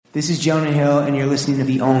This is Jonah Hill, and you're listening to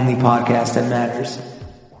the only podcast that matters.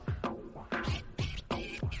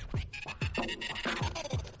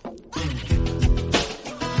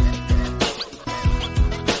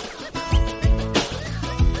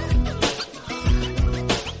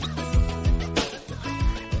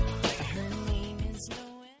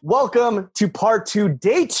 Welcome to part 2,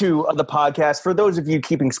 day 2 of the podcast. For those of you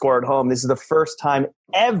keeping score at home, this is the first time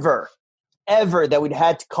ever that we'd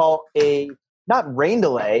had to call a, not rain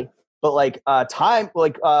delay, but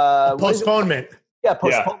postponement.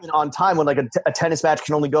 Postponement on time when a tennis match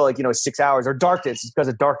can only go 6 hours, or darkness. It's because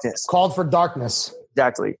of darkness. Called for darkness.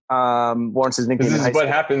 Exactly. Lawrence's nickname. This is what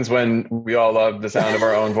happens when we all love the sound of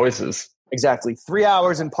our own voices. Exactly. 3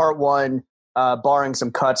 hours in part 1. Barring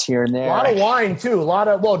some cuts here and there. A lot of wine, too.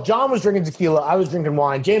 John was drinking tequila. I was drinking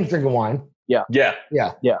wine. James drinking wine. Yeah. We had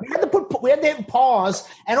to hit pause.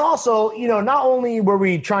 And also, not only were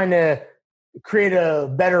we trying to create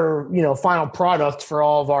a better, final product for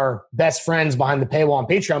all of our best friends behind the paywall on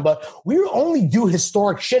Patreon, but we only do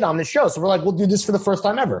historic shit on this show. So we're like, we'll do this for the first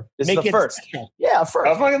time ever. This is the first. Special. Yeah,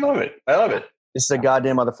 first. I fucking love it. I love it. This is a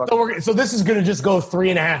goddamn motherfucker. So this is going to just go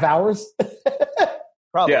 3.5 hours?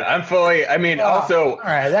 Probably. Yeah, I'm fully. I mean, also. All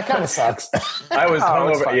right, that kind of sucks. I was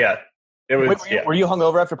hungover. Yeah, it was. Were you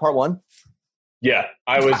hungover after part 1? Yeah,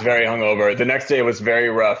 I was very hungover. The next day was very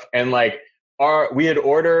rough, and we had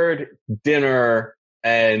ordered dinner,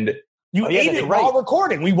 and you ate it while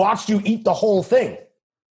recording. We watched you eat the whole thing.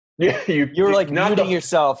 Yeah, you were muting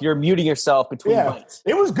yourself. You're muting yourself between bites.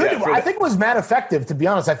 It was good. Yeah, I think it was mad effective. To be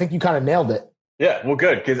honest, I think you kind of nailed it. Yeah, well,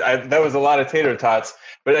 good, because that was a lot of tater tots,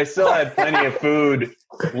 but I still had plenty of food.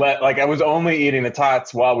 I was only eating the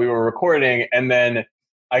tots while we were recording, and then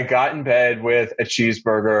I got in bed with a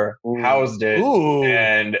cheeseburger, housed it,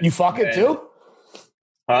 and you fuck it too?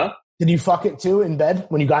 Huh? Did you fuck it too in bed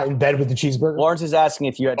when you got in bed with the cheeseburger? Lawrence is asking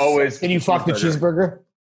if you had always. Did you fuck the cheeseburger?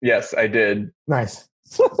 Yes, I did. Nice.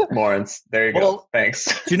 Lawrence, there you go. Thanks.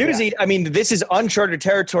 Januzzi, I mean, this is uncharted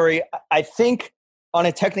territory. I think on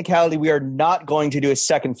a technicality, we are not going to do a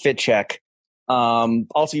second fit check.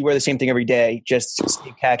 Also, you wear the same thing every day, just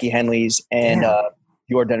khaki Henleys and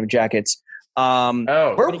your denim jackets. If I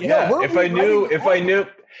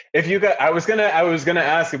was gonna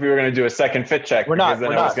ask if we were gonna do a second fit check. We're not.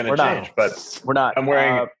 Then I was gonna change, but we're not. I'm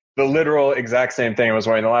wearing the literal exact same thing I was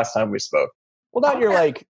wearing the last time we spoke. Well, not your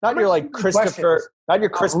Christopher, not your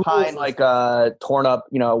Chris Pine torn up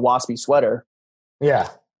waspy sweater. Yeah.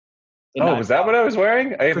 Was that what I was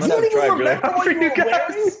wearing? I must have tried really hard for you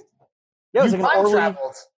guys. Yeah, it was like an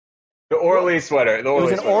the Orly sweater. It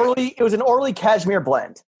was an Orly cashmere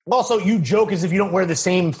blend. Also, you joke as if you don't wear the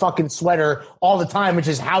same fucking sweater all the time, which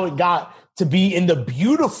is how it got to be in the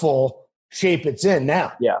beautiful shape it's in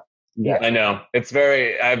now. Yeah. I know. It's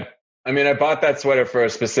very. I bought that sweater for a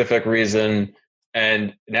specific reason,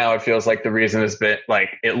 and now it feels like the reason has been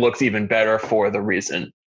it looks even better for the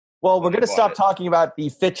reason. Well, we're going to stop talking about the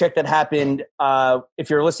fit check that happened.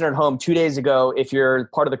 If you're a listener at home 2 days ago, if you're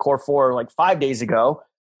part of the core 4 5 days ago,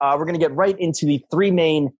 we're going to get right into the 3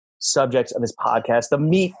 main subjects of this podcast: the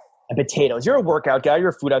meat and potatoes. You're a workout guy. You're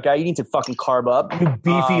a food out guy. You need to fucking carb up. You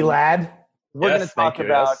beefy lad. We're going to talk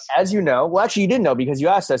about, as you know. Well, actually, you didn't know because you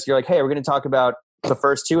asked us. You're like, "Hey, we're going to talk about the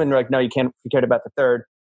first 2," and they're like, "No, you can't. You cared about the third."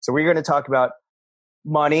 So we're going to talk about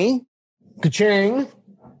money, ka-ching.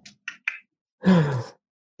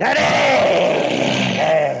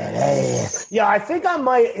 Yeah, I think I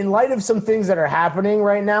might, in light of some things that are happening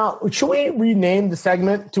right now, should we rename the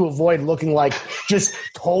segment to avoid looking like just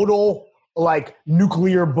total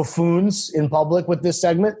nuclear buffoons in public with this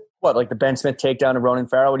segment? What, like the Ben Smith takedown of Ronan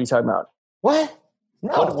Farrell? What are you talking about? What?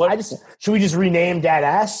 No, should we just rename Dad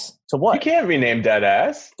Ass? To what? You can't rename Dad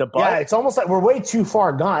Ass. Yeah, it's almost like we're way too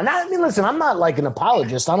far gone. I mean, listen, I'm not an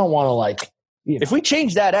apologist. I don't want to If we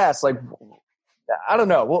change Dad Ass, I don't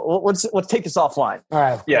know. Let's take this offline. All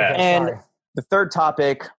right. Yeah. Okay, and the third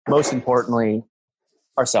topic, most importantly,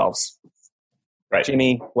 ourselves. Right.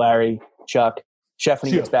 Jimmy, Larry, Chuck. Chef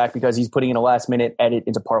when he gets back because he's putting in a last-minute edit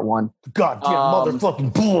into part 1. Goddamn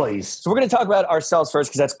motherfucking boys. So we're going to talk about ourselves first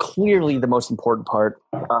because that's clearly the most important part.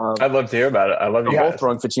 I'd love to hear about it. I love you guys. Both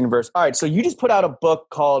Throwing Fits Universe. All right, so you just put out a book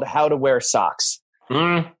called How to Wear Socks.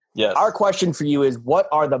 Yes. Our question for you is, what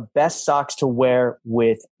are the best socks to wear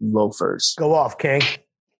with loafers? Go off, King.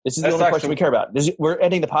 This is the only question we care about. We're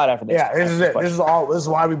ending the pod after this. Yeah, this is it. This is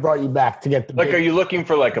why we brought you back to get the are you looking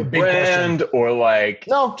for a brand or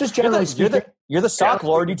No, just generally speaking. You're the sock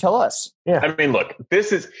lord. You tell us. Yeah. I mean, look,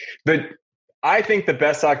 I think the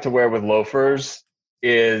best sock to wear with loafers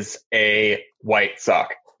is a white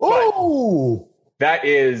sock. Ooh. That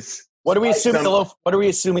is What are we assuming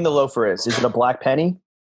the loafer is? Is it a black penny?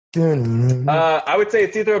 I would say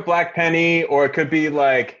it's either a black penny or it could be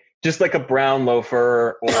like just like a brown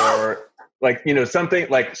loafer or like, you know, something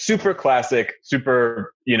like super classic,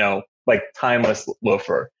 super, you know, like timeless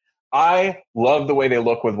loafer. I love the way they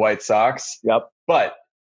look with white socks. Yep. But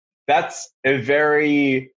that's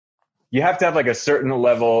you have to have like a certain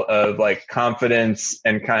level of like confidence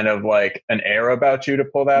and kind of like an air about you to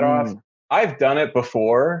pull that off. I've done it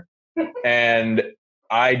before and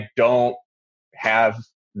I don't have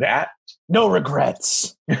that. No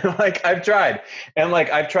regrets. Like I've tried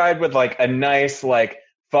with like a nice, like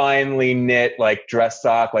finely knit, like dress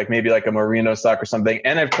sock, like maybe like a merino sock or something.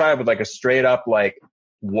 And I've tried with like a straight up, like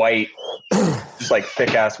white, just like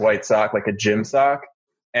thick ass white sock, like a gym sock.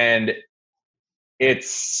 And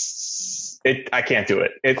I can't do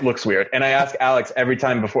it. It looks weird. And I ask Alex every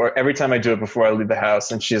time I do it before I leave the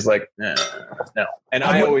house. And she's like, no. And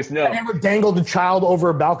I always know. Have you ever dangled a child over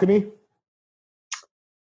a balcony?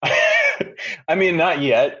 I mean, not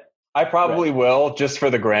yet. I probably will just for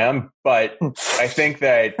the gram, but I think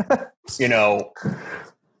that, you know,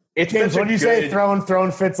 it's James, what do you say?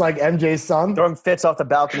 Throwing fits like MJ's son? Throwing fits off the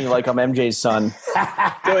balcony like I'm MJ's son.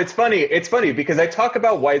 So it's funny because I talk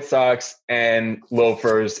about white socks and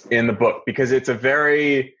loafers in the book because it's a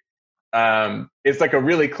very, it's like a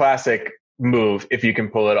really classic move if you can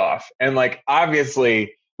pull it off. And like,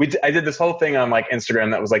 obviously I did this whole thing on like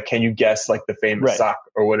Instagram that was like, can you guess like the famous sock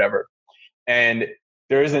or whatever? And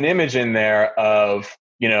there is an image in there of,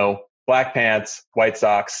 you know, black pants, white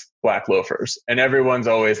socks, black loafers. And everyone's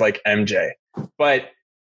always like MJ. But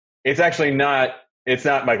it's actually not, it's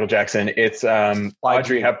not Michael Jackson. It's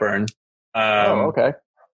Audrey Hepburn. Okay.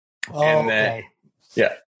 Oh, okay.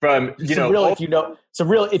 Yeah. From, you know. Real, if you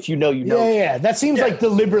know, you know. Yeah. That seems like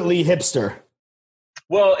deliberately hipster.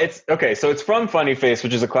 Well, it's, okay, so it's from Funny Face,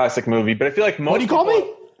 which is a classic movie. But I feel like most What do you call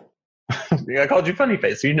me? I called you Funny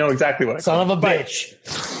Face, so you know exactly what I Son called. of a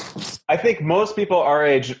bitch. I think most people our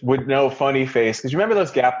age would know Funny Face because you remember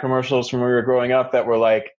those Gap commercials from when we were growing up that were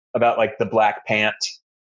like about like the black pant,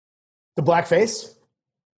 the black face,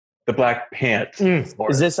 the black pant.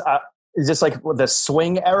 Is this like the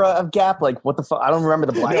swing era of Gap? Like what the fuck? I don't remember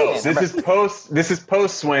the black. No, this is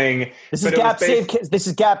post swing. This is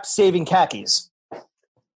Gap saving khakis.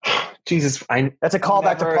 Jesus, that's a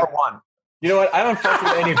callback to part one. You know what? I don't fuck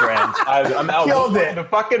with any brand. I'm out in the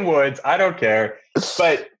fucking woods. I don't care.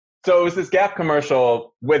 But so it was this Gap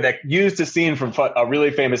commercial that used a scene from a really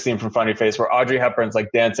famous scene from Funny Face where Audrey Hepburn's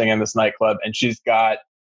like dancing in this nightclub and she's got,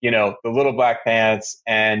 you know, the little black pants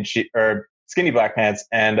and skinny black pants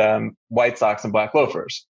and white socks and black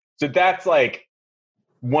loafers. So that's like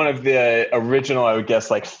one of the original, I would guess,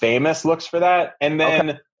 like famous looks for that. And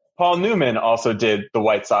then Paul Newman also did the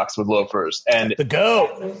white socks with loafers and the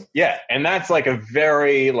goat. Yeah. And that's like a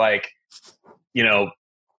very like, you know,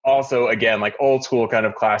 also again, like old school kind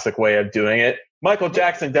of classic way of doing it. Michael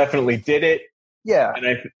Jackson definitely did it. Yeah.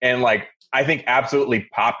 And I think absolutely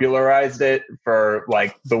popularized it for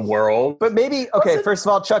like the world. But maybe, first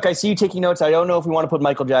of all, Chuck, I see you taking notes. I don't know if we want to put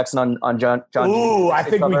Michael Jackson on John. Ooh, I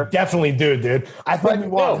think we definitely do, dude. I think we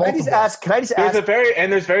want. Can I just ask?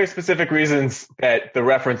 There's very specific reasons that the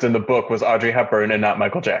reference in the book was Audrey Hepburn and not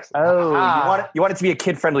Michael Jackson. Oh, you want it to be a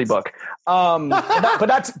kid-friendly book, but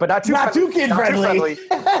not too kid-friendly.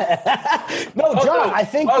 No, John, I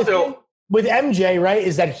think with MJ, right,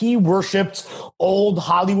 is that he worshipped old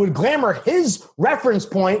Hollywood glamour. His reference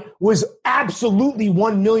point was absolutely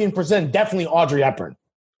 1,000,000% definitely Audrey Hepburn.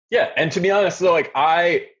 Yeah, and to be honest, though, like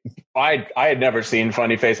I had never seen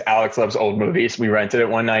Funny Face. Alex loves old movies. We rented it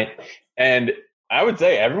one night, and I would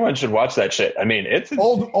say everyone should watch that shit. I mean, it's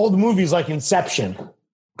old movies like Inception.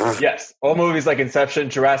 Yes, old movies like Inception,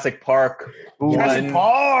 Jurassic Park,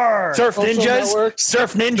 Surf Ninjas.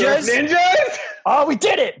 Oh, we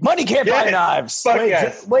did it! Money can't buy knives.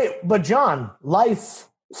 Wait, but John, life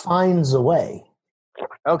finds a way.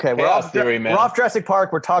 Okay, we're off Jurassic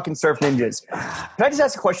Park. We're talking Surf Ninjas. Can I just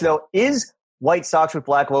ask a question though? Is white socks with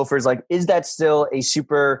black loafers is that still a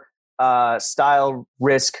super style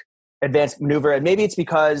risk advanced maneuver? And maybe it's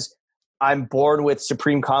because I'm born with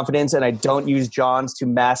supreme confidence and I don't use Johns to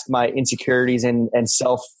mask my insecurities and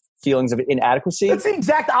self feelings of inadequacy. That's the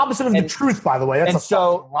exact opposite of the truth, by the way.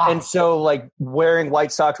 So like wearing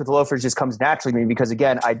white socks with loafers just comes naturally to me because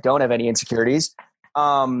again, I don't have any insecurities.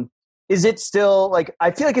 Is it still like,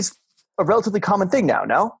 I feel like it's a relatively common thing now,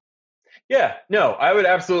 no? Yeah, no, I would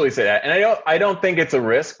absolutely say that. And I don't think it's a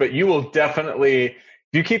risk, but you will definitely, if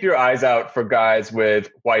you keep your eyes out for guys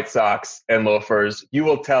with white socks and loafers, you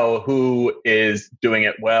will tell who is doing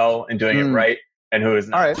it well and doing it right and who is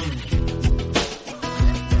not. All right.